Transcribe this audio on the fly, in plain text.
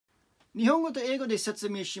日本語と英語で説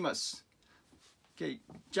明します。Okay.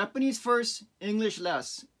 Japanese first, English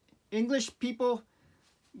last. English people,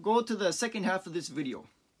 go to the second half of this video.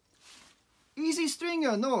 Easy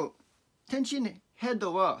stringer のテンションヘッ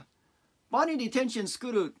ドはバネでテンション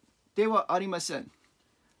作るではありません。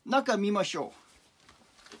中見ましょ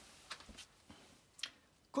う。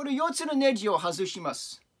これ4つのネジを外しま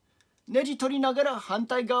す。ネジ取りながら反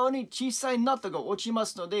対側に小さいナットが落ちま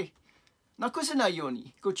すので、なくせないよう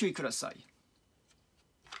にご注意ください。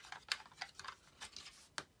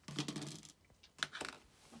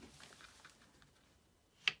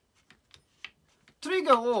トリ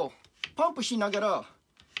ガーをパンプしながら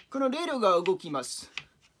このレールが動きます。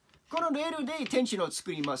このレールでテンションを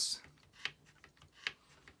作ります。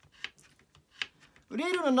レ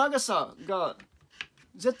ールの長さが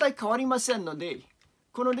絶対変わりませんので、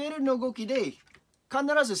このレールの動きで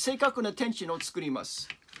必ず正確なテンションを作ります。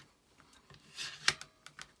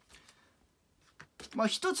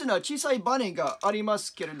一つの小さいバネがありま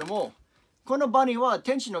すけれども、このバネは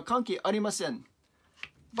テンションの関係ありません。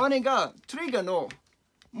バネがトリガーの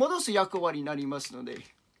戻す役割になりますので、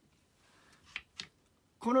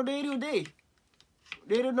このレールで、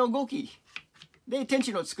レールの動きでテン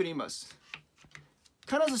ションを作ります。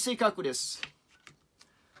必ず正確です。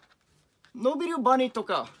伸びるバネと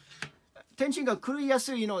か、テンションが狂いや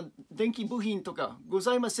すいの電気部品とかご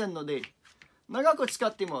ざいませんので、長く使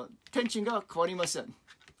ってもテンションが変わりません。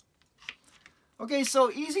Okay, so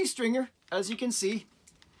easy stringer, as you can see,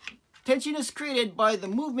 tension is created by the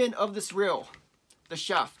movement of this rail, the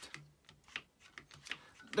shaft.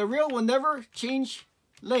 The rail will never change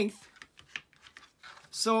length,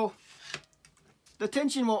 so the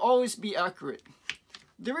tension will always be accurate.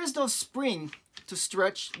 There is no spring to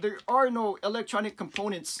stretch. There are no electronic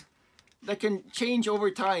components that can change over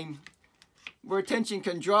time where tension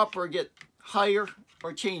can drop or get higher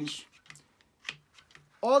or change.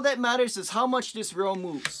 All that matters is how much this rail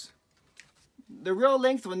moves. The rail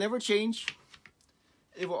length will never change.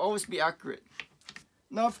 It will always be accurate.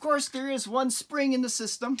 Now, of course, there is one spring in the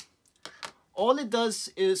system. All it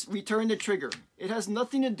does is return the trigger. It has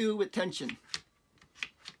nothing to do with tension.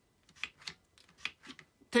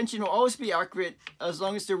 Tension will always be accurate as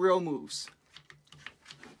long as the rail moves.